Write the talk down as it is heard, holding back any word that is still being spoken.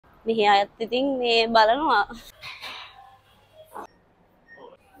මෙහි අයත් ඉතින් මේ බලනවා.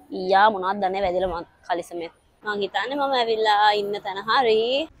 ඊයා මොනවද දන්නේ වැදිලා මං කලිසමෙත්. මං හිතන්නේ මම ඇවිල්ලා ඉන්න තැන හරි.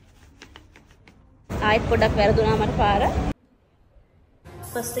 ආයෙත් පොඩ්ඩක් වැරදුනා මට පාර.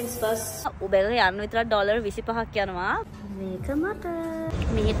 First things first. උබෙන් යන්න විතර ඩොලර් 25ක් යනවා. මේක මට.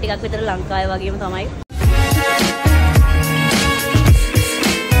 මෙහෙත් ටිකක් විතර ලංකාවේ වගේම තමයි.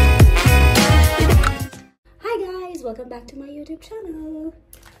 Hi guys, welcome back to my YouTube channel.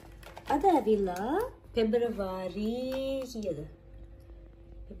 අද ඇවිල්ලා පෙබරවාරි කීයද?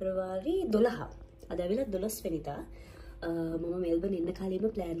 පෙබරවාරි 12. අද ඇවිල්ලා 12 වෙනිදා. මම මෙල්බන් ඉන්න කාලෙම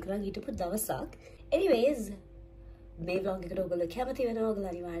ප්ලෑන් කරන් හිටපු දවසක්. Anyways, මේ vlog එකට ඔයගොල්ලෝ කැමති වෙනවා.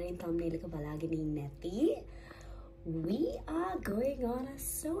 ඔයගොල්ලෝ අනිවාර්යෙන් thumbnail එක බලාගෙන ඉන්න ඇති. We are going on a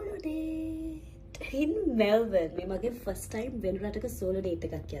solo date in Melbourne. මේ මගේ first time වෙන රටක solo date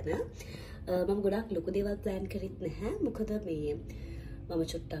එකක් යන. මම ගොඩක් ලොකු දේවල් plan කරෙත් නැහැ. මොකද මේ මම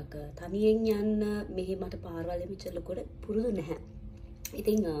චුට්ටක් තනියෙන් යන්න මෙහි මට පාරවල් මෙච්චර ලොකුට පුරුදු නැහැ.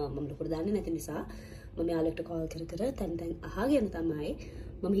 ඉතින් මම ලොකුට දන්නේ නැති නිසා මම යාළුවෙක්ට call කර තැන් අහගෙන තමයි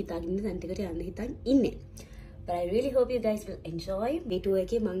මම හිතාගෙන ඉන්න තැන් ටිකට යන්න හිතන් ඉන්නේ. But I really hope you guys will enjoy. මේ tour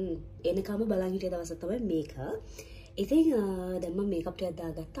එකේ මම එනකම බලන් හිටිය දවසක් තමයි මේක. ඉතින් දැන් මම මේකප් ටිකක්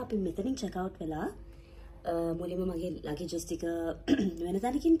දාගත්තා. අපි මෙතනින් check out වෙලා මුලින්ම මගේ luggage ටික වෙන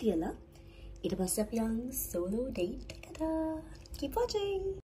තැනකින් තියලා ඊට පස්සේ අපි යන් solo date එකට. Keep watching.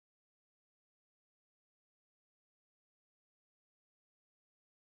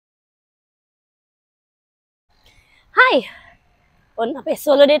 Hi. ඔන්න අපේ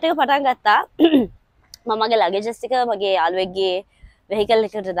solo date එක පටන් ගත්තා. මම මගේ luggage ටික මගේ යාළුවෙක්ගේ vehicle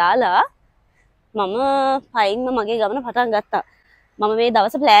එකට දාලා මම පයින්ම මගේ ගමන පටන් ගත්තා. මම මේ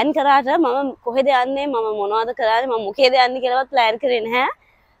දවස plan කරාට මම කොහෙද යන්නේ මම මොනවද කරන්නේ මම මොකේද යන්නේ කියලාවත් plan කරේ නැහැ.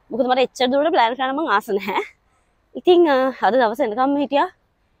 මොකද මට එච්චර දුරට plan කරන්න මම ආස නැහැ. ඉතින් අද දවස එනකම් හිටියා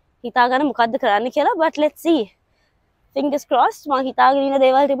හිතාගන්න මොකද්ද කරන්න කියලා. But let's see. Fingers crossed. මම හිතාගෙන ඉන්න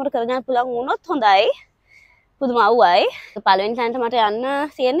දේවල් ටික මට කරගන්න පුළුවන් වුණොත් හොඳයි. පුදුම අවුයි. පළවෙනි තැනට මට යන්න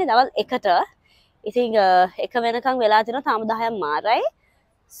තියෙන්නේ දවල් 1ට. ඉතින් එක වෙනකන් වෙලා තියෙනවා තාම 10ක් මාරයි.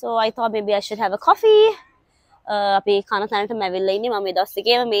 So I thought maybe I should have a coffee. අපි කන තැනට මැවිල්ලා ඉන්නේ. මම මේ දවස්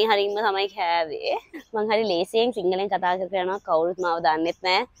දෙකේම මේ හරින්ම තමයි කෑවේ. මං හරි ලේසියෙන් සිංහලෙන් කතා කරනවා කවුරුත් මාව දන්නෙත්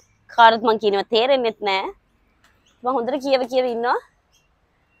නැහැ. කාටවත් මං කියනවා තේරෙන්නෙත් නැහැ. මම හොඳට කියව ඉන්නවා.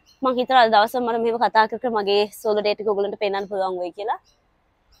 මං හිතලා අද දවසම මම මෙහෙම කතා කර මගේ solo date එක ඔයගොල්ලන්ට පෙන්නන්න පුළුවන් වෙයි කියලා.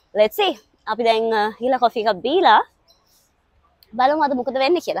 Let's see. අපි දැන් ඊළඟ coffee එකක් බීලා බලමු අද මොකද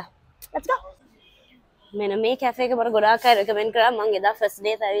වෙන්නේ කියලා. Let's go. මෙන්න මේ කැෆේ එක මට ගොඩාක් අය recommend කරා. මං එදා first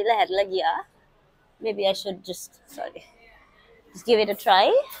day එක ඇවිල්ලා හැරිලා ගියා. Maybe I should just give it a try.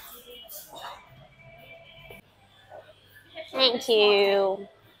 Thank you.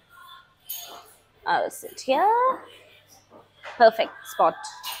 I'll sit here. Perfect spot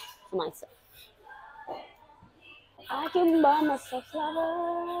for myself. I can buy myself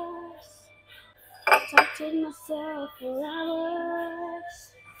flowers. Touching myself for hours.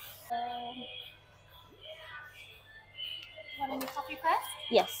 Want any coffee first?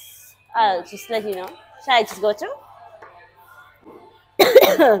 Yes. I'll just let you know. Shall I just go through?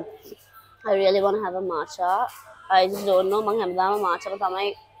 I really want to have a matcha. I just don't know. මං හැමදාම matcha තමයි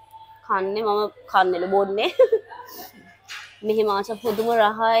කන්නේ. මම කන්නේලු බොන්නේ. මෙහි matcha පුදුම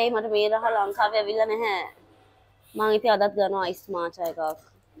රහයි. මට මේ රහ ලංකාවේ ඇවිල්ලා නැහැ. මං ඉතින් අදත් ගන්නවා ice matcha එකක්.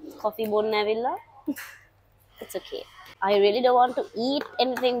 Coffee බොන්න ඇවිල්ලා. It's okay. I really don't want to eat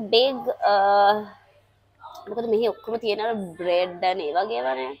anything big. මොකද මෙහි ඔක්කොම තියෙන අර බ්‍රෙඩ් and ඒ වගේ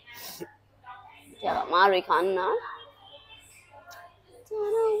වනේ. ඒක අමාරුයි කන්න.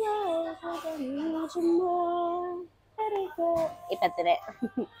 ඒ පැත්තේ නෑ.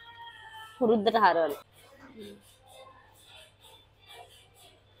 පුරුද්දට හරවන.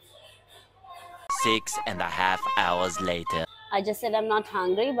 6.5 hours later. I just said I'm not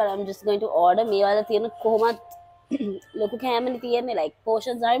hungry, but I'm just going to order. මේ වල තියෙන කොහොමත් ලොකු කෑමනේ තියෙන්නේ like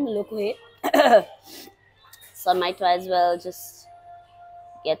portions are ලොකු හේ. So I might as well just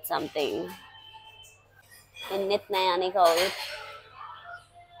get something. එන්නෙත් නෑ අනේ කවුරුත්.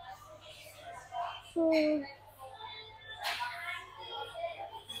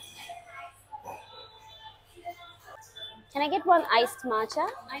 Can I get one iced matcha?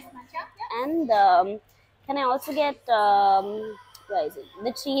 Iced matcha? Yeah. And can I also get where is it?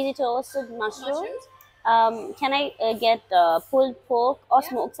 The cheesy toasted mushrooms. Can I get pulled pork or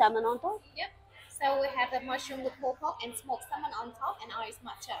smoked salmon on top? Yep. So we have the mushroom with pulled pork and smoked salmon on top and iced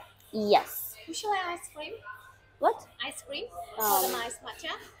matcha. Yes. Would you like ice cream? What? Ice cream for the iced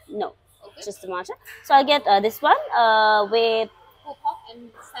matcha? No, Okay. just the matcha. So I'll get this one with Pulled pork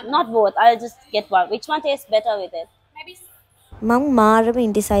and salmon. not both. I'll just get one. Which one tastes better with it? Maybe මං මාරම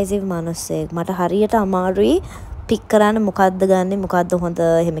ඉන්ඩිසයිසිව් මනුස්සයෙක්. මට හරියට අමාරුයි pick කරන්න මොකද්ද ගන්නෙ මොකද්ද හොඳ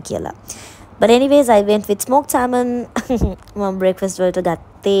එහෙම කියලා. But anyways, I went with smoked salmon. මම breakfast වලට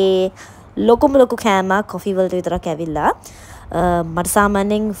ගත්තේ ලොකුම ලොකු කෑමක් coffee වලට විතරක් ඇවිල්ලා. මට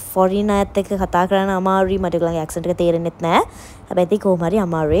සාමාන්‍යයෙන් foreign අයත් එක්ක කතා කරන්න අමාරුයි. මට ඒගොල්ලන්ගේ accent එක තේරෙන්නෙත් නැහැ. හැබැයි ඉතින් කොහොම හරි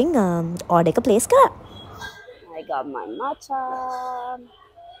අමාරුවෙන් order එක place කරා. I got my matcha.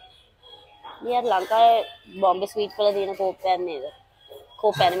 මෙයාට ලංකාවේ බොම්බේ ස්වීට් වල තියෙන කෝප්පයක් නේද?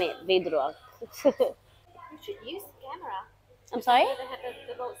 කෝප්පයක් නෙමෙයි වීදුරුවක්. You should use the camera. I'm sorry? They have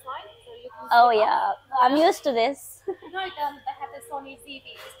the both sides, so you can. Oh yeah, I'm used to this. No, they have the Sony ZV.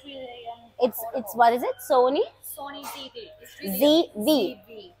 It's really It's what is it? Sony Sony ZV. It's really ZV. ZV.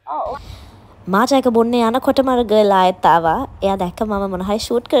 Oh. මාචා එක බොන්න යනකොටම අර girl ආයෙත් ආවා. එයා දැක්ක මම මොන හරි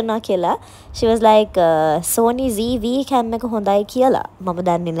ෂූට් කරනවා කියලා. She was like Sony ZV cam එක හොඳයි කියලා. මම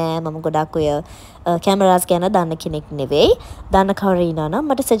දන්නේ නෑ. මම ගොඩක් ඔය කැමරාස් ගැන දන්න කෙනෙක් නෙවෙයි. දන්න කවුරු ඉන්නවා නම්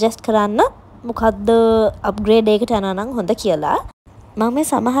මට සජෙස්ට් කරන්න මොකද්ද අප්ග්‍රේඩ් එකකට යනවා නම් හොඳ කියලා. මම මේ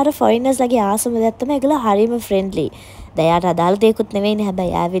සමහර ෆොරිනර්ස් ලගේ ආසම දැත්තම ඒගොල්ලෝ හරිම ෆ්‍රෙන්ඩ්ලි. දැයාට අදාළ දෙයක්වත් නෙවෙයිනේ.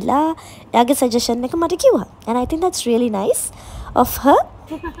 හැබැයි ආවිලා එයාගේ සජෙෂන් එක මට කිව්වා. And I think that's really nice of her.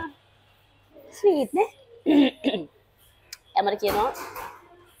 Sweet නේ. එමර කියනවා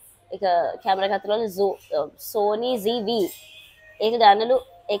එක කැමරා එකක් අතවල Sony ZV. ඒක ගන්නලු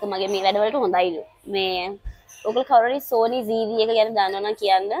ඒක මගේ මේ වැඩවලට හොඳයිලු. මේ ඔයගොල්ලෝ කවුරු හරි Sony ZV එක ගැන දන්නවා නම්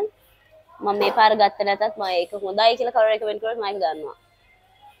කියන්න. මම මේ පාර ගත්තේ නැතත් මම ඒක හොඳයි කියලා කවුරු රෙකමෙන්ඩ් කරොත් මම ඒක ගන්නවා.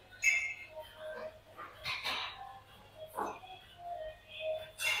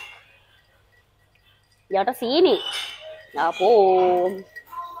 යට සීනි. අපෝ.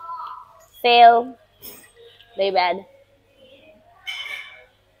 Fail. Very bad.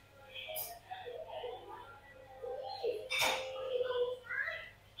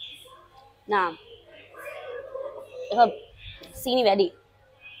 Nah. ඒක සීනි වැඩි.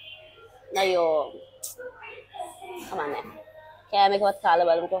 Ayo. Come on then. කෑම එකවත් කාලා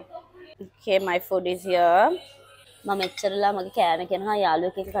බලමුකෝ. Okay, my food is here. මම එච්චරලා මගේ කෑම කෙනා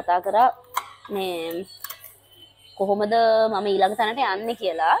යාළුවෙක් එක්ක කතා කරා මේ කොහොමද මම ඊළඟ තැනට යන්නේ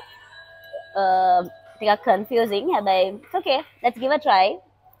කියලා. ටිකක් confusing. හැබැයි okay, let's give a try.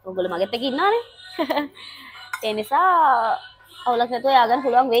 ඔයගොල්ලෝ මගෙත් එක්ක ඉන්නවනේ. ඒ නිසා අවුලක් නැතුව ය아가න්න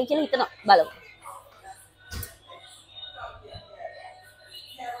පුළුවන් වෙයි කියලා හිතනවා. බලමු.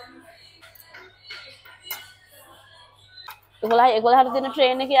 ඒගොල්ලන්ට දෙන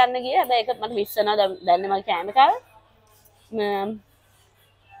ට්‍රේන් එක යන්න ගියේ. හැබැයි ඒකත් මට මිස් වෙනවා. දැන් මගේ කෑම කාලා.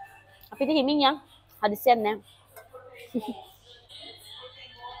 අපි ඉතින් හිමින් යන්. හදිස්සියක් නැහැ.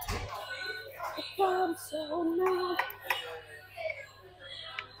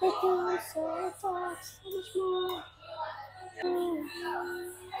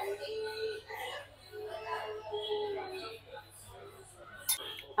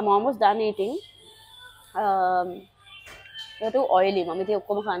 I'm almost done eating. It's too oily. Mama ඉතින්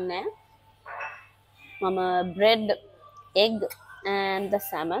ඔක්කොම කන්නේ මම bread, egg and the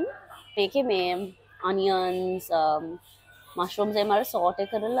salmon. මේකේ මේ onions, mushrooms එහෙම අර salt එක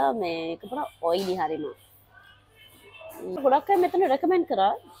කරලා මේක පුරා oily හරිම. ගොඩක් අය මෙතන recommend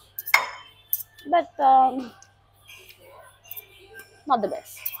කරා. But not the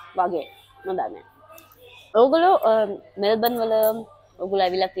best. වගේ මම දන්නේ. ඔයගොල්ලෝ මෙල්බන් වල ඔයගොල්ලෝ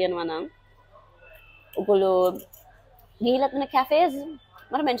ඇවිල්ලා තියෙනවා නම් ඔයගොල්ලෝ ගිහිල්ලා තියෙන cafes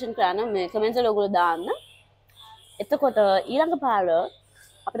මට mention කරන්න මේ comments වල ඔයගොල්ලෝ දාන්න. එතකොට ඊළඟ පාර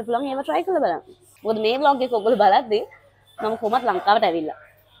අපිට පුළුවන් ඒව try කරලා බලන්න. මොකද මේ vlog එක ඔයගොල්ලෝ බලද්දී මම කොහොමත් ලංකාවට ඇවිල්ලා.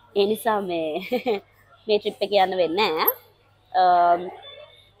 ඒ නිසා මේ trip එක යන්න වෙන්නේ නැහැ.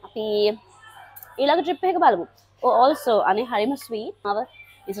 අපි ඊළඟ trip එක බලමු. Also අනේ හරිම sweet. මම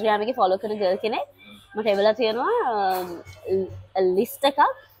Instagram එකේ follow කරන girl කෙනෙක් මට එවලා තියෙනවා list එකක්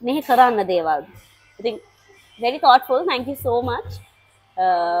මෙහි කරන්න දේවල්. ඉතින් very thoughtful. Thank you so much.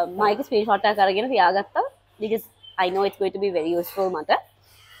 Mic screenshot එකක් අරගෙන තියාගත්තා because I know it's going to be very useful මට.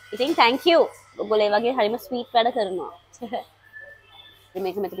 ඉතින් thank you. ඔයගොල්ලෝ ඒ වගේ හරිම sweet වැඩ කරනවා. ඉතින්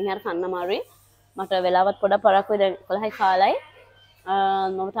මේක මෙතනින් හරිය කන්න අමාරුයි. මට වෙලාවත් පොඩක් පරක්කුයි දැන් 11යි කාලයි.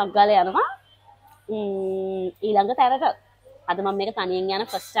 මම ටක් ගාලා යනවා. ඊළඟ තැනට. අද මම මේක තනියෙන් යන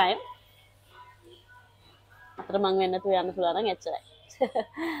first time. අතර මං වෙන්න තු යන්න පුළුවන් නම් එච්චරයි.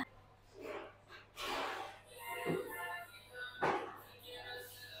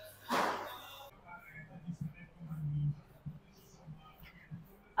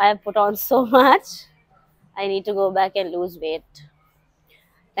 I have put on so much. I need to go back and lose weight.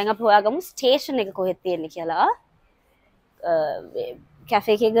 දැන් අපි හොයාගමු ස්ටේෂන් එක කොහෙද තියෙන්නේ කියලා.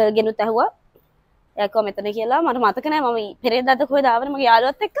 කැෆේ එකේ ගෙනුත් ඇහුවා. එයා කිව්වා මෙතන කියලා. මට මතක නෑ මම පෙරේදාද කොහෙද ආවනේ මගේ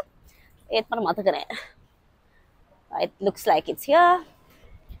යාළුවත් එක්ක. ඒත් මට මතක නෑ. It looks like it's here.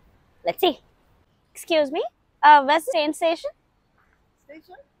 Let's see. Excuse me. Where's the train station?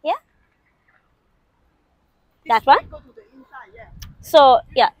 Station? Yeah. That one? Go to the inside, yeah. So,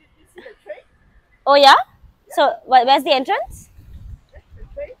 yeah. You see the train? Oh, yeah? So, where's the entrance? That's the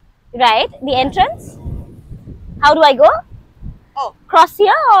train. Right. The entrance. How do I go? Oh, Cross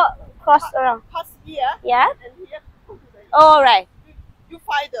here or cross around? pass here Yeah. and here. Go to the Oh, right. You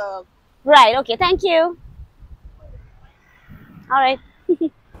find the Right. Okay. Thank you. All right.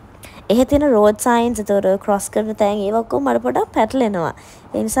 එහෙ තියෙන road science එතකොට cross කරන තැන් ඒව ඔක්කොම මට පොඩක් පැටලෙනවා.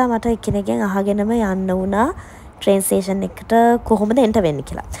 ඒ නිසා මට එක්කෙනෙක්ගෙන් අහගෙනම යන්න වුණා ට්‍රේන් ස්ටේෂන් එකට කොහොමද එන්ටර් වෙන්නේ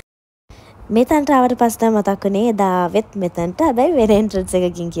කියලා. මෙතනට ආවට පස්සේ මතක් වුණේ එදා ආවෙත් මෙතනට හැබැයි වෙන එන්ට්‍රන්ස්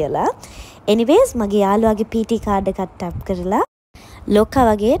එකකින් කියලා. එනිවේස් මගේ යාළුවාගේ PT කාඩ් එකක් ටැප් කරලා ලොක්කා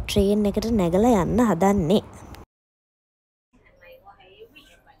වගේ ට්‍රේන් එකට නැගලා යන්න හදන්නේ.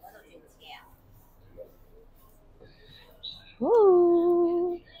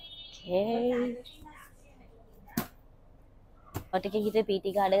 Okay. ඔටික හිතේ PT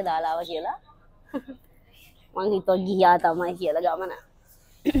කාඩ් එක දාලා ආවා කියලා. මං හිතුවා ගියා තමයි කියලා ගමන.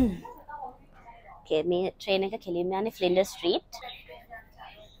 Okay, මේ ට්‍රේන් එක කෙලින්ම යන්නේ ෆ්ලින්ඩර් ස්ට්‍රීට්.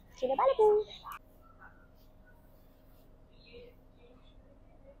 කියලා බලමු.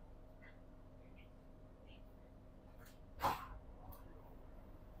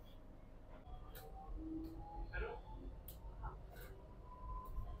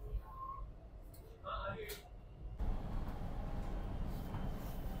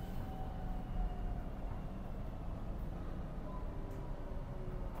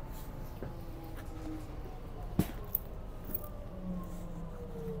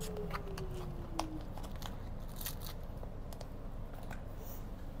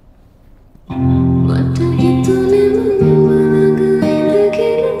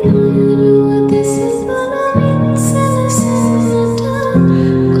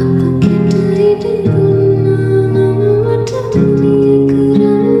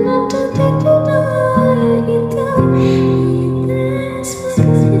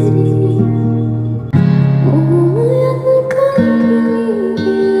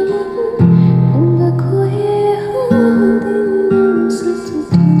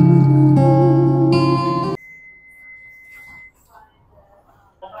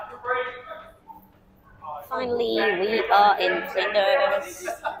 Finally, we are in Flinders.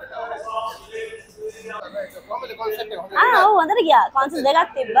 Oh, හොඳට ගියා. කන්සල් දෙකක්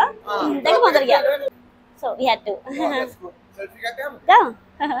තිබ්බා. දෙකම හොඳට ගියා. So, we had to. selfie එකක් ගමු. ගමු.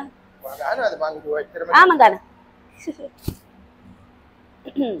 මම ගන්නවද මං හිතුවා එච්චරම මං ගන්න.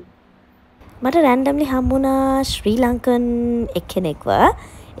 මට රැන්ඩම්ලි හම්බුණා ශ්‍රී ලංකන් එක්කෙනෙක්ව.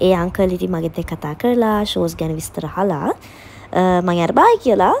 ඒ අංකල් ඉතින් මගෙත් එක්ක කතා කරලා ෂෝස් ගැන විස්තර අහලා මම යාර බයි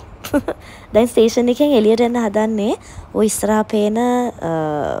කියලා දැන් ස්ටේෂන් එකෙන් එළියට එන්න හදන්නේ. ඔය ඉස්සරහා පේන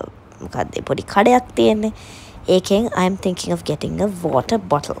මොකක්ද පොඩි කඩයක් තියෙන්නේ. ඒකෙන් I'm thinking of getting a water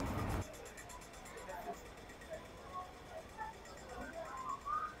bottle.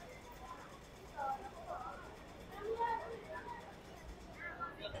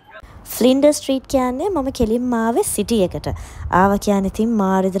 ෆ්ලින්ඩර් street කියන්නේ මම කෙලින්ම ආවේ සිටි එකට. ආවා කියන්නේ ඉතින්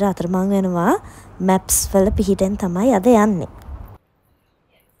මාරිදර අතරමං වෙනවා. මැප්ස් වල පිහිටෙන් තමයි අද යන්නේ.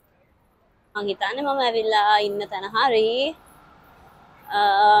 මං හිතන්නේ මම ඇවිල්ලා ඉන්න තැන හරි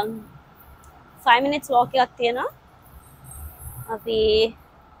 5 minutes walk එකක් තියෙනවා. අපි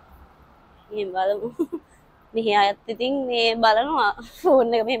මෙහෙම බලමු. මෙහි අයත් ඉතින් මේ බලනවා ෆෝන්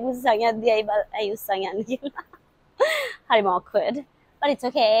එක මෙහෙම උස්සන් යද්දි ඇයි උස්සන් යන්නේ කියලා. හරිම awkward. But it's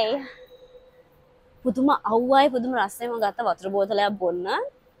okay. පුදුම අවුවයි පුදුම රසයි මම ගත්ත වතුර බෝතලයක් බොන්න.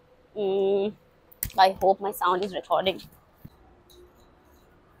 I hope my sound is recording.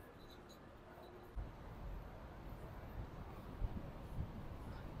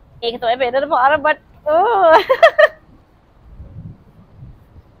 ඒක තමයි පෙරේට පාර but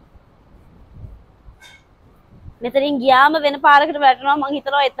මෙතනින් ගියාම වෙන පාරකට වැටෙනවා මං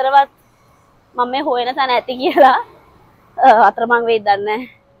හිතනවා එතරම්වත් මම මේ හොයන තැන ඇති කියලා. අතරමං වෙයිද දන්නේ නැහැ.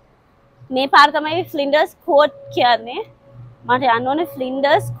 මේ පාර තමයි ෆ්ලින්ඩර්ස් කෝට් කියන්නේ. මට යන්න ඕනේ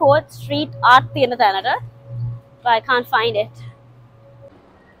ෆ්ලින්ඩර්ස් කෝට් ස්ට්‍රීට් ආර්ට් තියෙන තැනට. But I can't find it.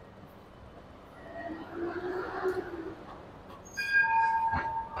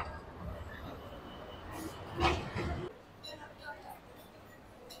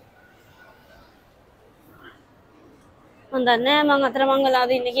 මම දන්නේ නැහැ මං අතරමං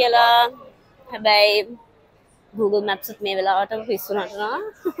වෙලාද ඉන්නේ කියලා. හැබැයි Google Maps උත් මේ වෙලාවට පිස්සු නටනවා.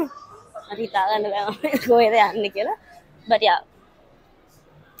 මට හිතා ගන්න බෑ මම කොහෙද යන්නේ කියලා. But yeah,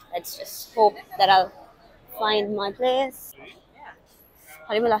 let's just hope that I'll find my place.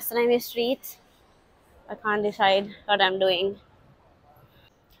 හරිම ලස්සනයි මේ street. I can't decide what I'm doing.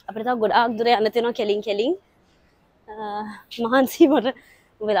 අපිට තව ගොඩාක් දුර යන්න තියෙනවා කෙලින්. මහන්සි මට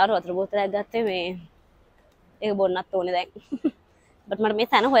වෙලාවට වතුර බෝතලයක් ගත්තේ මේ ඒක බොන්නත් ඕනේ දැන්. but මට මේ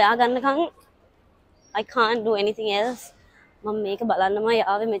තැන හොයාගන්නකම් I can't do anything else. මම මේක බලන්නම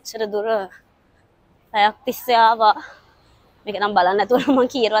යාවේ මෙච්චර දුර පැයක් තිස්සේ ආවා. මේක නම් බලන්න නැතුව මම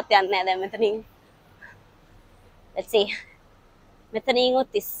කීරවත් යන්නේ නැහැ දැන් මෙතනින්. Let's see. මෙතනින්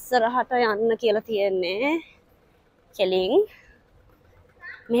උත් ඉස්සරහට යන්න කියලා තියෙන්නේ. කෙලින්.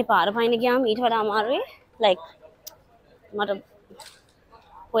 මේ පාර පයින් ගියාම ඊට වඩා අමාරුයි. like මට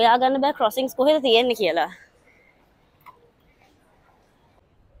හොයාගන්න බෑ crossings කොහෙද තියෙන්නේ කියලා.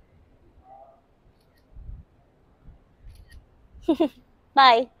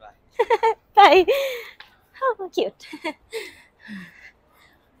 Bye. Bye. Oh, cute.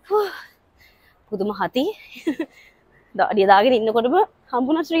 පුදුම හති. දාඩිය දාගෙන ඉන්නකොටම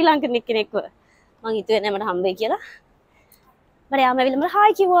හම්බුණා ශ්‍රී ලංකන් එක්කෙනෙක්ව. මං හිතුවේ නෑ මට හම්බෙයි කියලා. මට යාම ඇවිල්ලා මට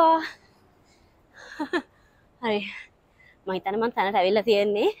හායි කිව්වා. හරි. මං හිතන්නේ මං තැනට ඇවිල්ලා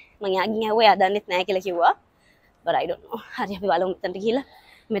තියෙන්නේ. මං යාගින් ඇහුවා එයා දන්නෙත් නෑ කියලා කිව්වා. but I don't know. හරි අපි බලමු මෙතනට ගිහලා.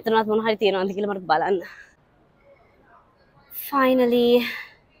 මෙතනවත් මොන හරි තියෙනවද කියලා මට බලන්න. Finally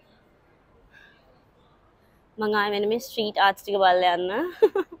මං ආයෙ මෙන්න මේ ස්ට්‍රීට් ආර්ට්ස් ටික බලලා යන්න.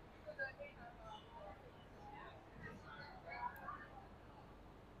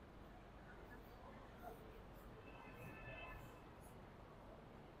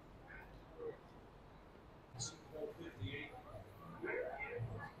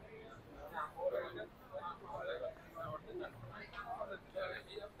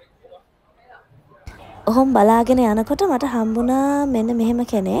 ඔහොම බලාගෙන යනකොට මට හම්බුණා මෙන්න මෙහෙම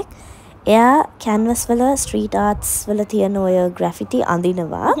කෙනෙක්. එයා කැන්වස් වල ස්ට්‍රීට් ආර්ට්ස් වල තියෙන ඔය ග්‍රැෆිටි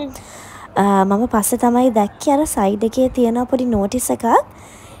අඳිනවා. මම පස්සේ තමයි දැක්කේ අර සයිඩ් එකේ තියෙන පොඩි නෝටිස් එකක්.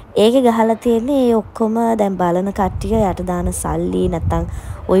 ඒකේ ගහලා තියෙන්නේ ඒ ඔක්කොම දැන් බලන කට්ටිය යට දාන සල්ලි නැත්තම්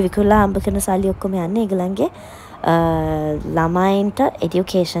ওই විකුණලා හම්බ කරන සල්ලි ඔක්කොම යන්නේ ඒගොල්ලන්ගේ ළමයින්ට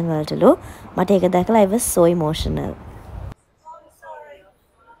এডুকেෂන් වලටලු. මට ඒක දැකලා I was so emotional.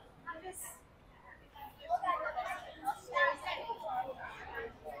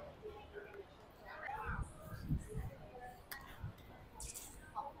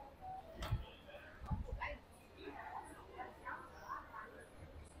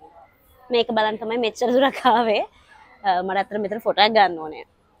 මේක බලන්න තමයි මෙච්චර දුරක් ආවේ. මට අතට මෙතන ෆොටෝ එකක් ගන්න ඕනේ.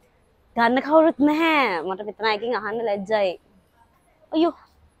 ගන්න කවුරුත් නැහැ. මට මෙතන එකකින් අහන්න ලැජ්ජයි. අයියෝ.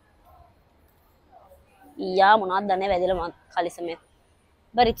 යා මොනවද දන්නේ වැදිලා මම කලිසමේ.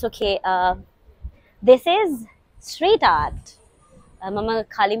 But it's okay. This is street art. මම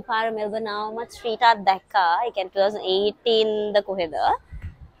කලින් පාර මෙල්බර්න් ආවම street art දැක්කා. ඒ කියන්නේ 2018 ද කොහෙද?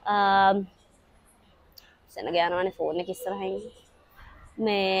 සෙනග යනවනේ ෆෝන් එක ඉස්සරහින්.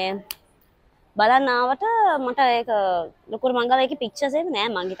 මේ බලන්න ආවට මට ඒක ලොකුර මං ගාව ඒකේ පික්චර්ස් එහෙම නෑ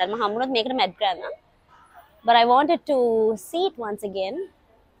මං හිතන්නේ මම හම්බුනොත් මේකට මැඩ් කරන්න. But I wanted to see it once again.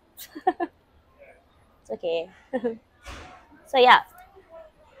 It's okay. So yeah,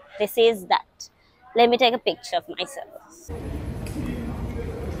 this is that. Let me take a picture of myself.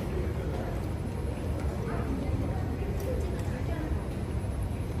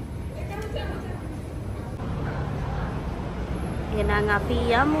 එහෙනම් අපි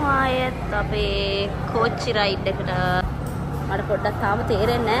යමු ආයෙත් අපේ කෝච්චි රයිඩ් එකට. මට පොඩ්ඩක් තාම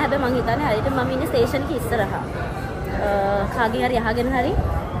තේරෙන්නේ නැහැ. හැබැයි මං හිතන්නේ හරියට මම ඉන්නේ ස්ටේෂන් එකේ ඉස්සරහා. කාගෙන් හරි අහගෙන හරි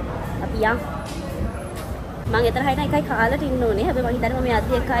අපි යමු. මං එතන හිටින එකයි කාලට ඉන්න ඕනේ. හැබැයි මං හිතන්නේ මම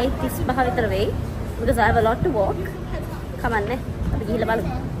යද්දි 1:35 විතර වෙයි. because I have a lot to walk. කමන්නේ. අපි ගිහිල්ලා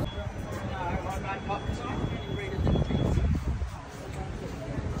බලමු.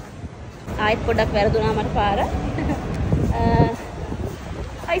 ආයෙත් පොඩ්ඩක් වැරදුනා මට පාර.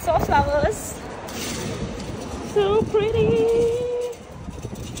 I saw flowers. So pretty.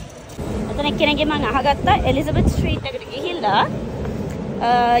 අතන එක්කෙනෙක්ගෙන් මම අහගත්තා එලිසබෙත් ස්ට්‍රීට් එකට ගිහිල්ලා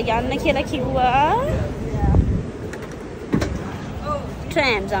යන්න කියලා කිව්වා.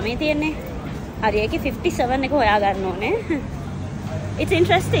 ට්‍රෑම් ගමේ තියෙන්නේ. හරි ඒකේ 57 එක හොයාගන්න ඕනේ. It's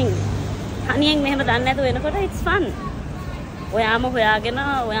interesting. තනියෙන් මෙහෙම දන්නේ නැතුව එනකොට it's fun. ඔයාම හොයාගෙන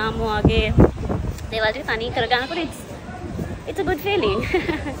ඔයාම වගේ දේවල් ටික තනියෙන් කරගන්නකොට it's a good feeling.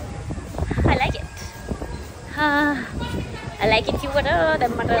 I like it. I like it කිව්වට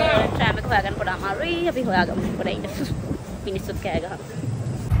දැන් මට ට්‍රෑම් එක හොයාගන්න පොඩ අමාරුයි. අපි හොයාගමු පොඩ ඉන්න. මිනිස්සුත් කෑ ගහනවා.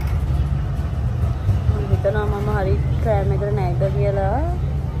 මම හිතනවා මම හරි ට්‍රෑම් එකට නැග්ග කියලා.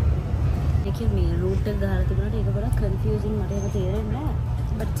 ඒකේ මේ රූට් එක ගහලා තිබුණාට ඒක ගොඩක් කන්ෆියුසින් මට ඒක තේරෙන්නේ නැහැ.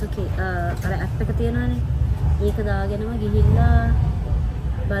 but it's okay. අර ඇප් එක තියෙනවානේ. ඒක දාගෙනම ගිහිල්ලා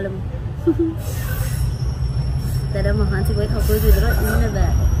බලමු. දැන් මහන්සි කොයි කකුල් විතර ඉන්න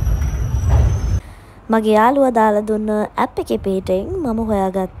බෑ. මගේ යාළුවා දාලා දුන්න ඇප් එකේ පිටින් මම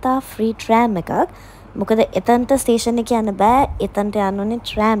හොයාගත්තා ෆ්‍රී ට්‍රෑම් එකක්. මොකද එතනට ස්ටේෂන් එක යන්න බෑ. එතනට යන්න ඕනේ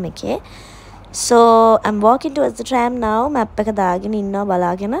ට්‍රෑම් එකේ. So I'm walking towards the tram now. Map එක දාගෙන ඉන්නවා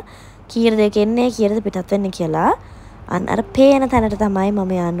බලාගෙන කීයද දෙක එන්නේ කීයද පිටත් වෙන්නේ කියලා. අර පේන තැනට තමයි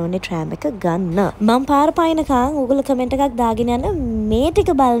මම යන්න ඕනේ ට්‍රෑම් එක ගන්න. මම පාර පායනකම් ඕගොල්ලෝ කමෙන්ට් එකක් දාගෙන යන්න මේ ටික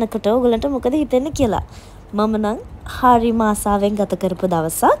බලනකොට ඕගොල්ලන්ට මොකද හිතෙන්නේ කියලා. මම නම් හරිම ආසාවෙන් ගත කරපු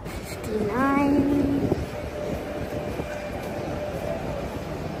දවසක්. 59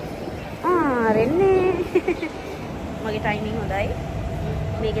 රෙන්නේ මගේ ටයිමින් හොඳයි.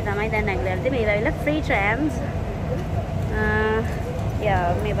 මේකේ තමයි දැන් නැගලාද මේ වෙලාවේ ෆ්‍රී ට්‍රෑම්ස්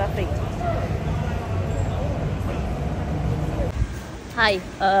මේවා ෆ්‍රී. හයි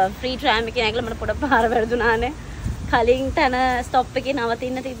ෆ්‍රී ට්‍රෑම් එකේ නැගලා මට පොඩ පාර වැරදුනානේ. කලින් තැන ස්ටොප් එකේ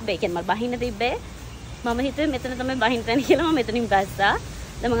නවතින්න තිබ්බේ. ඒ කියන්නේ මම බහින්න තිබ්බේ. මම හිතුවේ මෙතන තමයි බහින්න තැන කියලා මම මෙතනින් බැස්සා.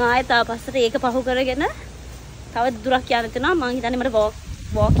 දැන් මම ආයෙත් ආපස්සට ඒක පහු කරගෙන තව දුරක් යන්න තියෙනවා. මම හිතන්නේ මට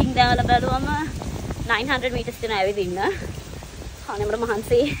walking දාලා බලුවම 900 meters තියෙනවා ඇවිදින්න. අනේ මට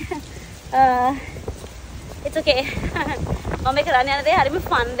මහන්සි. It's okay. මම කරන්නේ යන දේ හරිම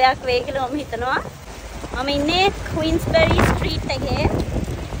ෆන් දෙයක් වෙයි කියලා මම හිතනවා. මම ඉන්නේ Queensberry Street එකේ.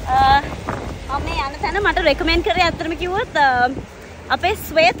 මම යන තැන මට රෙකමෙන්ඩ් කරේ අත්‍තරම කිව්වොත් අපේ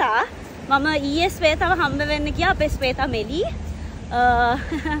ස්වේතා මම ඊයේ ස්වේතාව හම්බ වෙන්න ගියා අපේ ස්වේතා මෙලි.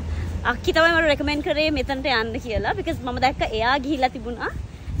 අක්කි තමයි මට රෙකමෙන්ඩ් කරේ මෙතනට යන්න කියලා because මම දැක්ක එයා ගිහිල්ලා තිබුණා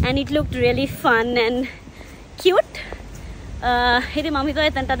and it looked really fun and cute. ඉතින් මම හිතුවා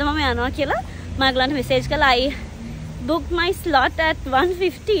එතනට අද මම යනවා කියලා. මම ගලන්ට මෙසේජ් කළා I booked my slot at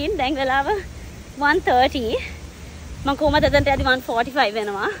 1:15 දැන් වෙලාව 1:30. මම කොහමද එතනට යද්දි 1:45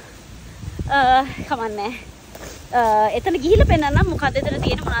 වෙනවා. කමන්නේ. එතන ගිහිල්ලා පෙන්නන්න මොකද එතන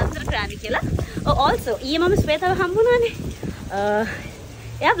තියෙන මොනවද කරන්නේ කියලා. also ඊයේ මම ස්වේතාව හම්බුණානේ.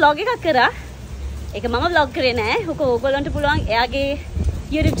 එයා vlog එකක් කරා. ඒක මම vlog කරේ නෑ. ඕගොල්ලන්ට පුළුවන් එයාගේ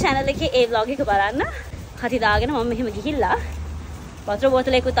YouTube channel එකේ ඒ vlog එක බලන්න. හරි දාගෙන මම මෙහෙම ගිහිල්ලා වතුර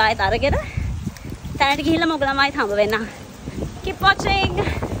බෝතලයකුත් ආයෙත් අරගෙන තැනට ගිහිල්ලා මම ඔයගොල්ලන්ම ආයෙත් හම්බ වෙන්නම්. Keep watching.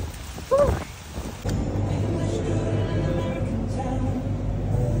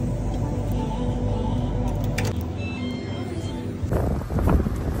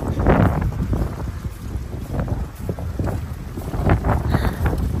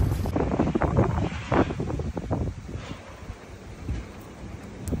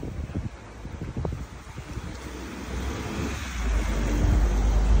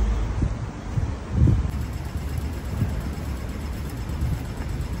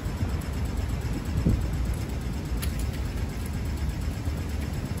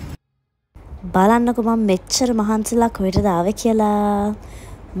 බලන්නකො මම මෙච්චර මහන්සිලා කොහෙටද ආවේ කියලා.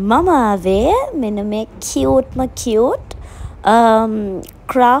 මම ආවේ මෙන්න මේ cute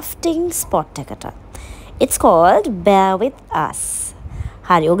crafting spot එකට. It's called Bear with Us.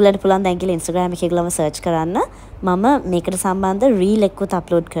 හරි ඔයගලන්ට පුළුවන් දැන් කියලා Instagram එකේ ගලම search කරන්න. මම මේකට සම්බන්ධ reel එකකුත්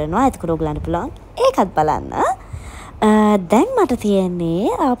upload කරනවා. ඒකට ඔයගලන්ට පුළුවන් ඒකත් බලන්න. දැන් මට තියෙන්නේ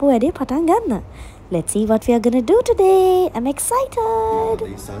ආපු වැඩේ පටන් ගන්න. Let's see what we are gonna do today. I'm excited.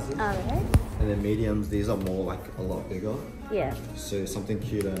 These sizes. Alright. And then mediums, these are more like a lot bigger. Yeah. So something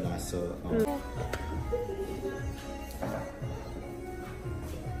cuter, nicer.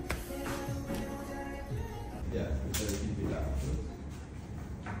 Yeah, so you can do that.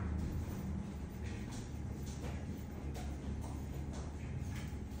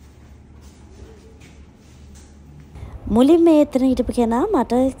 මුලින්ම එතන හිටපු කෙනා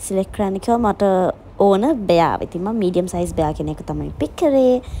මට select කරන්න කිව්වා මට ඕන බෙයා. ඉතින් මම medium size බෙයා කෙනෙක් තමයි pick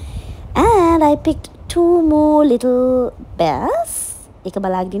කරේ. And I picked 2 more little bears. එක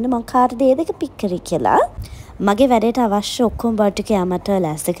බලාගෙන ඉන්න මම කාටද ඒ දෙක pick කරේ කියලා. මගේ වැඩේට අවශ්‍ය ඔක්කොම බඩ් ටික යාමට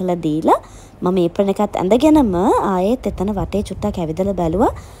ලෑස්ති කරලා දීලා මම ඒප්‍රන් එකත් ඇඳගෙනම ආයෙත් එතන වටේ චුට්ටක් ඇවිදලා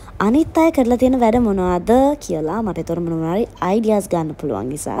බැලුවා. අනිත් අය කරලා තියෙන වැඩ මොනවද කියලා මට ඒතර මොනවා හරි ideas ගන්න පුළුවන්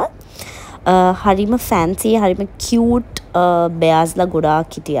නිසා. හරිම fancy හරිම cute bearsලා ගොඩාක්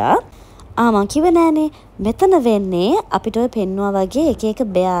හිටියා. මං කිව්වේ නෑනේ මෙතන වෙන්නේ අපිට ඔය පෙන්නවා වගේ එක එක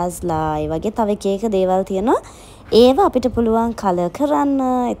bearsලා ඒ වගේ තව එක එක දේවල් තියෙනවා. ඒවා අපිට පුළුවන් කලර් කරන්න,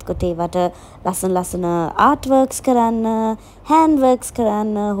 එතකොට ඒවට ලස්සන ආර්ට් වර්ක්ස් කරන්න, හෑන්ඩ් වර්ක්ස්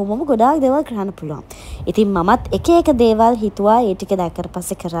කරන්න, හොමම ගොඩාක් දේවල් කරන්න පුළුවන්. ඉතින් මමත් එක එක දේවල් හිතුවා ඒ ටික දැක්කට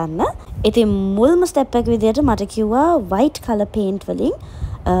පස්සේ කරන්න. ඉතින් මුල්ම ස්ටෙප් එක විදියට මට කිව්වා white color paint වලින්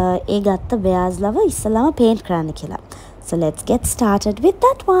ඒ ගත්ත bears ලව ඉස්සලාම paint කරන්න කියලා. So let's get started with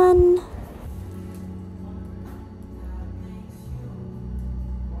that one.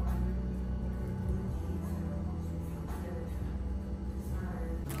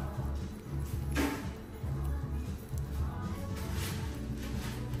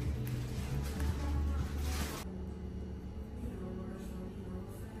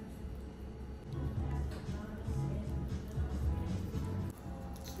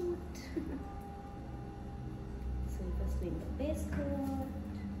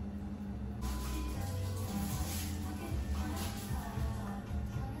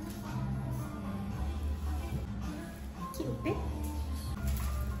 cute eh?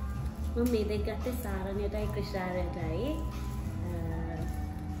 මම මේ දෙක ගත්තේ සාරණයටයි ක්‍රිෂාරයටයි.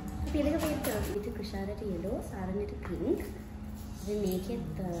 අපි ඊළඟ පේන්ට් කරමු. ඉතින් ක්‍රිෂාරයට yellow, සාරණයට pink. ඉතින්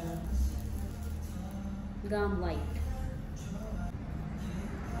මේකෙත් gum white.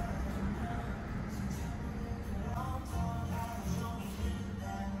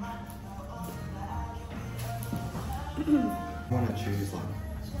 You want to choose like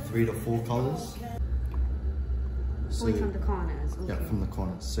 3 to 4 colors. So, Only from the corners. Okay. yeah, from the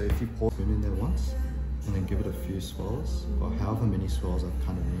corners. So if you pour it in there once and then give it a few swirls, or however many swirls I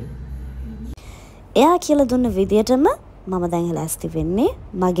kind of need. එයා කියලා දුන්න විදියටම මම දැන් ලෑස්ති වෙන්නේ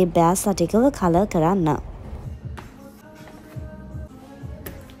මගේ බෑස්ලා ටිකව colour කරන්න.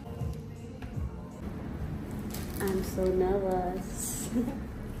 I'm so nervous.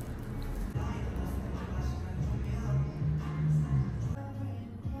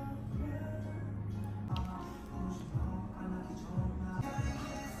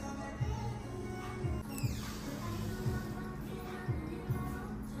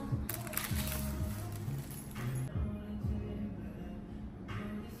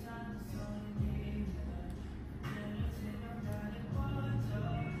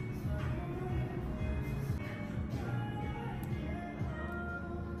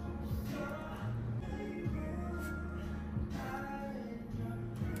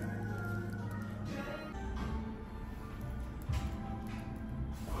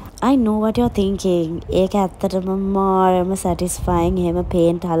 I know what you're thinking. ඒක ඇත්තටම මාරම satisfying එහෙම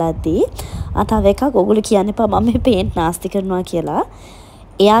paint හලද්දී. තව එකක් ඔයගොල්ලෝ කියන්න එපා මම මේ paint නාස්ති කරනවා කියලා.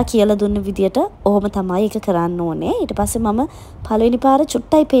 එයා කියලා දුන්න විදියට ඔහොම තමයි ඒක කරන්න ඕනේ. ඊට පස්සේ මම පළවෙනි පාර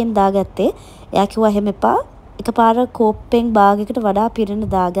චුට්ටයි paint දාගත්තේ. එයා කිව්වා එහෙම එපා. එකපාර කෝප්පෙන් භාගයකට වඩා පිරෙන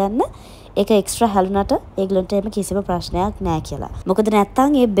දාගන්න. ඒක එක්ස්ට්‍රා හැලුනට ඒගොල්ලන්ට එහෙම කිසිම ප්‍රශ්නයක් නැහැ කියලා. මොකද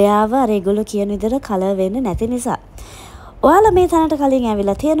නැත්තම් ඒ බෑව අර ඒගොල්ලෝ කියන විදිහට කලර් වෙන්නේ නැති නිසා. ඔයාලා මේ තැනට කලින්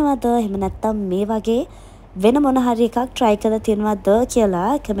ඇවිල්ලා තියෙනවද? එහෙම නැත්නම් මේ වගේ වෙන මොන හරි එකක් try කරලා තියෙනවද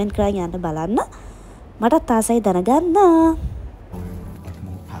කියලා කමෙන්ට් කරන් යන්න බලන්න. මටත් ආසයි දැනගන්න. Like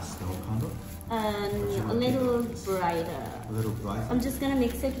more pastel kind of. A little brighter. A little brighter. I'm just gonna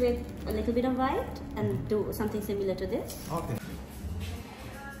mix it with a little bit of white and do something similar to this. Okay.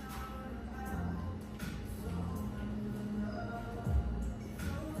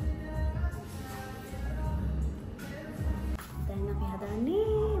 Then අපි හදන්නේ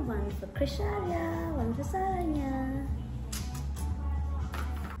one for Krisharia, one for Saranya.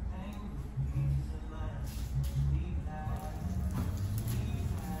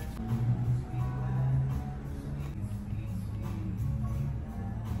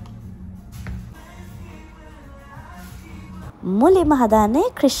 මුලින්ම හදාන්නේ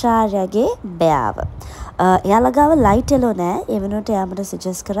ක්‍රිෂාර්යගේ බෑව. එයාලා ගාව light yellow නෑ. ඒ වෙනුවට එයා මට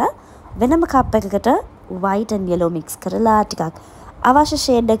suggest කරා වෙනම කප් එකකට white and yellow mix කරලා ටිකක් අවශ්‍ය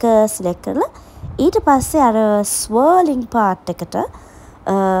shade එක select කරලා ඊට පස්සේ අර swirling part එකට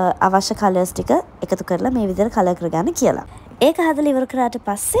අවශ්‍ය colors ටික එකතු කරලා මේ විදිහට color කරගන්න කියලා. ඒක හදලා ඉවර කරාට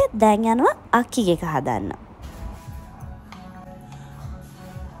පස්සේ දැන් යනවා අක්කිගේ එක හදන්න.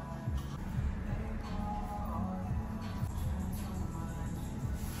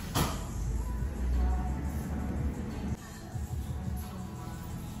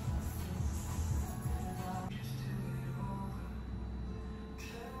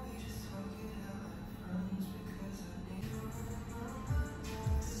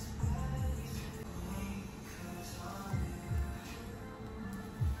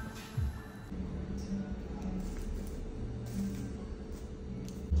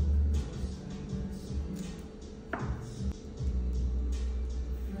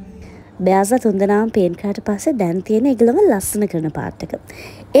 බෑස්ලා තුන්දෙනාම පේන්ට් කරාට පස්සේ දැන් තියෙන ඒගොල්ලම ලස්සන කරන පාර්ට් එක.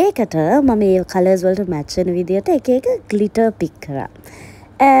 ඒකට මම මේ කලර්ස් වලට මැච් වෙන විදිහට එක එක ග්ලිටර් පික් කරා.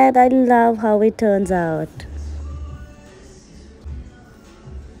 And I love how it turns out.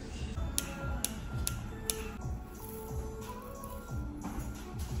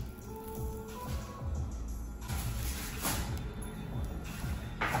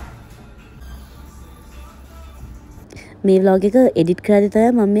 මේ vlog එක edit කරද්දී තමයි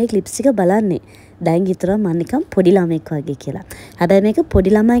මම මේ clips ටික බලන්නේ. දැන් හිතනවා මම නිකන් පොඩි ළමෙක් වගේ කියලා. හැබැයි මේක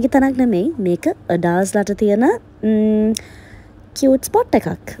පොඩි ළමයිගේ තනක් නෙමෙයි. මේක adults ලට තියෙන cute spot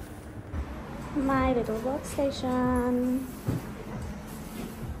එකක්. My little workstation.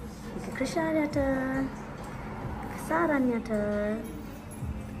 මේක ක්‍රිෂාරයට, සාරන්යට,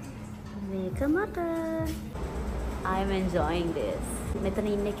 මේක මට. I'm enjoying this. මෙතන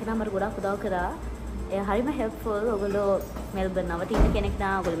ඉන්න කෙනා මට ගොඩක් උදව් කරා. එයා හරිම helpful. ඔයගොල්ලෝ මෙල්බර්න් නවතින කෙනෙක්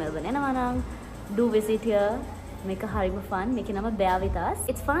නා ඔයගොල්ලෝ මෙල්බර්න් එනවා නම් do visit here. මේක හරිම fun. මේකේ නම Bear with us.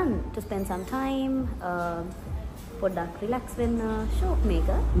 It's fun to spend some time පොඩ්ඩක් රිලැක්ස් වෙන්න ෂෝක් මේක.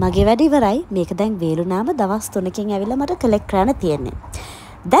 මගේ වැඩ ඉවරයි. මේක දැන් වේලුනාම දවස් 3කින් ඇවිල්ලා මට කලෙක්ට් කරන්න තියෙන්නේ.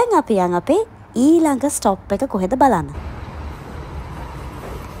 දැන් අපි යන් අපේ ඊළඟ ස්ටොප් එක කොහෙද බලන්න.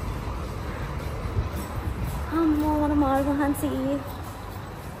 අම්මෝ මම මාල් වහන්සේ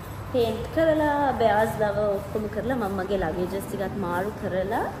පේන්ට් කරලා බෑස් දව ඔක්කොම කරලා මම මගේ ලගේජස් ටිකත් මාරු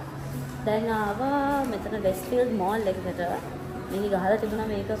කරලා දැන් ආවා මෙතන වෙස්ට්ෆීල්ඩ් මෝල් එකට. මෙහි ගහලා තිබුණා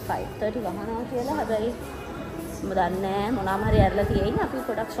මේක 5:30 වහනවා කියලා. හැබැයි මම දන්නේ නැහැ මොනවාම හරි ඇරලා තියෙන්නේ. අපි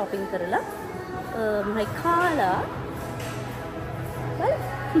පොඩක් shopping කරලා මම කාලා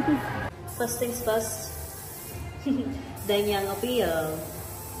first things first දැන් යන් අපි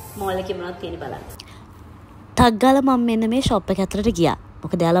මෝල් එකේ මොනවද තියෙන්නේ බලන්න. ටක් ගාලා මම මෙන්න මේ ෂොප් එක ඇතුළට ගියා.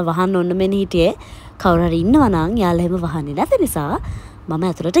 මොකද යාලා වහන්න ඕන මෙන්න හිටියේ. කවුරු හරි ඉන්නවා නම් යාලා එහෙම වහන්නේ නැති නිසා මම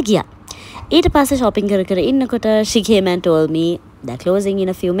ඇතුළට ගියා. ඊට පස්සේ shopping කර කර ඉන්නකොට she came and told me they're closing in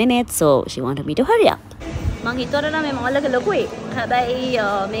a few minutes, so she wanted me to hurry up. මං හිතුවරන මේ මෝල් එක ලොකුයි. හැබැයි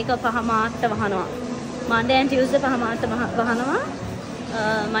මේක 5:00ට වහනවා. Monday and Tuesday 5:00ට වහනවා.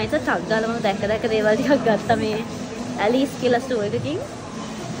 මම ඉත ටක් ගාලා මම දැක දේවල් ටිකක් ගත්තා මේ ඇලිස් කියලා ස්ටෝර් එකකින්.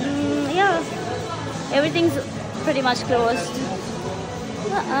 Yeah, everything's pretty much closed.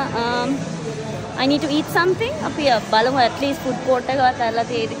 I need to eat something. අපි බලමු at least food court එකවත් ඇරලා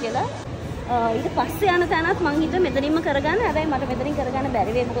තියෙයිද කියලා. ඊට පස්සේ යන තැනත් මං හිතුවා මෙතනින්ම කරගන්න. හැබැයි මට මෙතනින් කරගන්න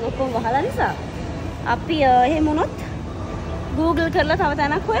බැරි වෙයි මොකද ඔක්කොම වහලා නිසා. අපි එහෙම වුණොත් Google කරලා තව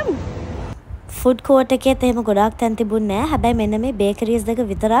තැනක් හොයමු. ෆුඩ් කෝට් එකේත් එහෙම ගොඩාක් තැන් තිබුණේ නැහැ. හැබැයි මෙන්න මේ බේකරීස් දෙක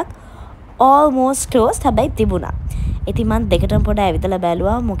විතරක් almost closed හැබැයි තිබුණා. ඉතින් මම දෙකටම පොඩ ඇවිදලා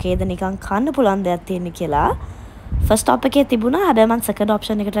බැලුවා මොකේද නිකන් කන්න පුළුවන් දෙයක් තියෙන්නේ කියලා. ෆස්ට් ස්ටොප් එකේ තිබුණා. හැබැයි මම සෙකන්ඩ්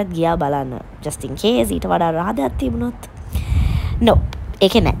ඔප්ෂන් එකටත් ගියා බලන්න. just in case ඊට වඩා රහ දෙයක් තිබුණොත්. no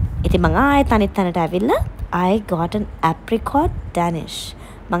ඒකේ නැහැ. ඉතින් මම ආයෙත් අනිත් තැනට ඇවිල්ලා I got an apricot Danish.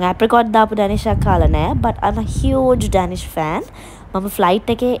 මම apricot දාපු Danish එකක් කාලා නැහැ. but I'm a huge Danish fan. මම ෆ්ලයිට්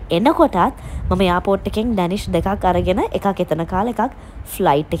එකේ එනකොටත් මම එයාපෝට් එකෙන් Danish දෙකක් අරගෙන එකක් එතන කාලා එකක්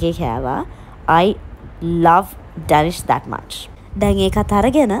ෆ්ලයිට් එකේ කෑවා. I love Danish that much. දැන් ඒකත්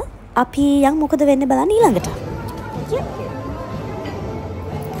අරගෙන අපි යන් මොකද වෙන්නේ බලන්න ඊළඟට.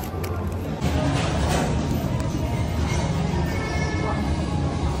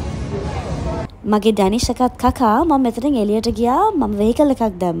 මගේ ඩැනිෂ් එකත් කකා මම මෙතනින් එළියට ගියා. මම වෙහිකල් එකක්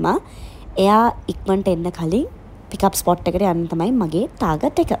දැම්මා. එයා ඉක්මනට එන්න කලින් පිකප් ස්පොට් එකට යන්න තමයි මගේ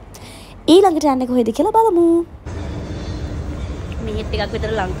ටාගට් එක. ඊළඟට යන්නේ කොහෙද කියලා බලමු. මෙහෙත් ටිකක්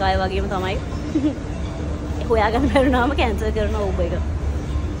විතර ලංකාවේ වගේම තමයි. හොයාගන්න බැරුණාම කැන්සල් කරනවා Uber එක.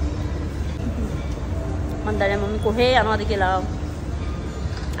 මම දන්නේ මම කොහේ යනවද කියලා.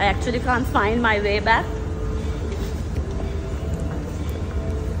 I actually can't find my way back.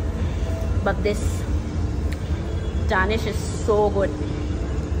 But this Danish is so good.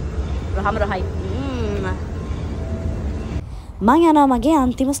 Raham rahai. මං යනවා මගේ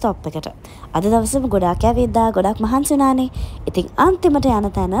අන්තිම ස්ටොප් එකට. අද දවසේම ගොඩාක් ඇවිද්දා ගොඩක් මහන්සි වුණානේ. ඉතින් අන්තිමට යන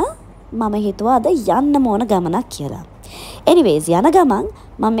තැන මම හිතුවා අද යන්න ඕන ගමනක් කියලා. anyways යන ගමන්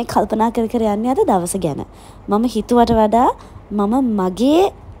මම මේ කල්පනා කර කර යන්නේ අද දවස ගැන. මම හිතුවට වඩා මම මගේ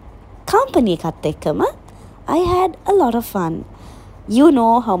කම්පැනි එකත් එක්කම I had a lot of fun. You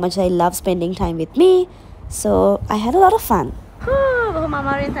know how much I love spending time with me, so I had a lot of fun. බොහොම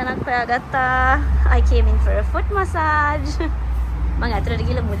අමාරුවෙන් තැනක් හොයාගත්තා. I came in for a foot massage. මම අතරට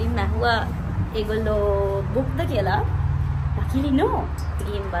ගිහලා මුලින්ම ඇහුවා ඒගොල්ලෝ booked කියලා. luckily no.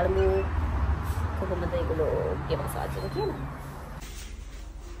 ඉතින් බලමු කොහොමද ඒගොල්ලෝගේ massage එක කියලා.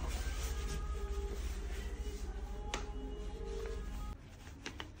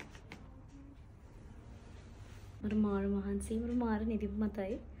 මට මාර මහන්සි මාර නිදිමත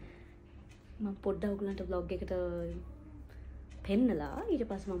මතයි. මම පොඩ්ඩක් ඔයගලන්ට vlog එකට පෙන්නලා ඊට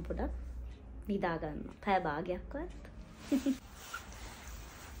පස්සේ මම පොඩ්ඩක් නිදා ගන්නවා. පැය භාගයක්වත්.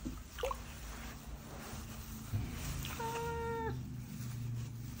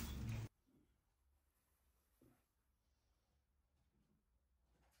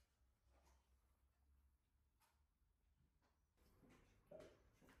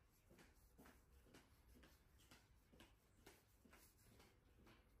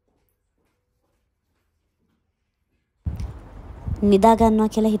 නිදා ගන්නවා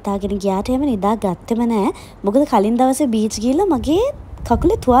කියලා හිතාගෙන ගියාට එහෙම නිදා ගත්තෙම නෑ. මොකද කලින් දවසේ බීච් ගිහලා මගේ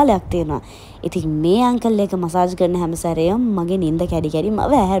කකුලේ තුවාලයක් තියෙනවා. ඉතින් මේ අංකල් එක මසාජ් කරන හැම සැරේම මගේ නිින්ද කැඩි කැඩි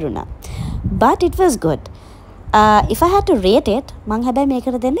මම ඇහැරුණා. But it was good. If I had to rate it, මං හැබැයි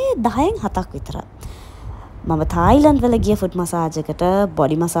මේකට දෙන්නේ 10න් 7ක් විතර. මම තායිලන්ඩ් වල ගිය ෆුට් මසාජ් එකට,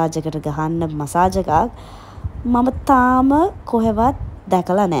 බොඩි මසාජ් එකට ගහන්න මසාජ් එකක් මම තාම කොහෙවත්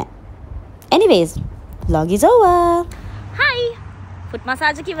දැකලා නෑ. Anyways, vlog is over. Hi. Foot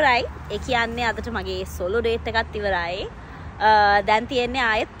massage එක ඉවරයි. ඒ කියන්නේ අදට මගේ සෝලෝ ඩේට් එකත් ඉවරයි. දැන් තියෙන්නේ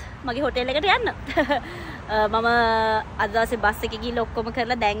ආයෙත් මගේ හොටෙල් එකට යන්න. මම අද දවසේ බස් එකේ ගිහලා ඔක්කොම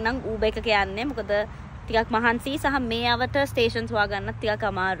කරලා දැන් නම් Uber එකක යන්නේ. මොකද ටිකක් මහන්සි සහ මේ අවට ස්ටේෂන්ස් හොයාගන්නත් ටිකක්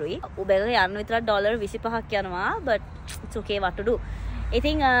අමාරුයි. Uber එක යන්න විතර $25ක් යනවා. but it's okay what to do.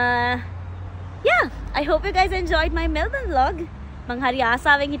 ඉතින් yeah, I hope you guys enjoyed my Melbourne vlog. මං හරි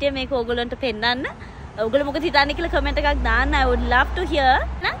ආසාවෙන් හිටියේ මේක ඕගොල්ලන්ට පෙන්නන්න. ඔයගොල්ලෝ මොකද හිතන්නේ කියලා කමෙන්ට් එකක් දාන්න. I would love to hear.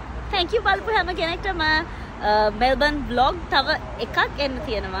 නා thank you බලපු හැම කෙනෙක්ටම Melbourne vlog තව එකක් එන්න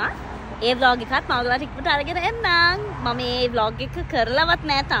තියෙනවා. ඒ vlog එකත් මම ඔයාලට ඉක්මනට අරගෙන එන්නම්. මම මේ vlog එක කරලවත්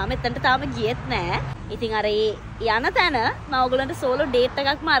නෑ තාම. එතනට තාම ගියෙත් නෑ. ඉතින් අර යන තැන මම ඔයගොල්ලන්ට solo date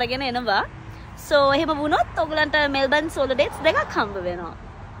එකක්ම අරගෙන එනවා. so එහෙම වුණොත් ඔයගොල්ලන්ට Melbourne solo dates දෙකක් හම්බ වෙනවා.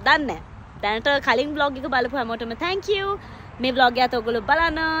 දන්නේ නෑ. දැනට කලින් vlog එක බලපු හැමෝටම thank you. මේ vlog එක ඔයගොල්ලෝ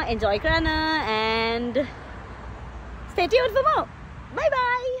බලන්න, enjoy කරන්න and stay tuned for more. Bye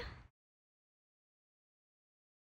bye.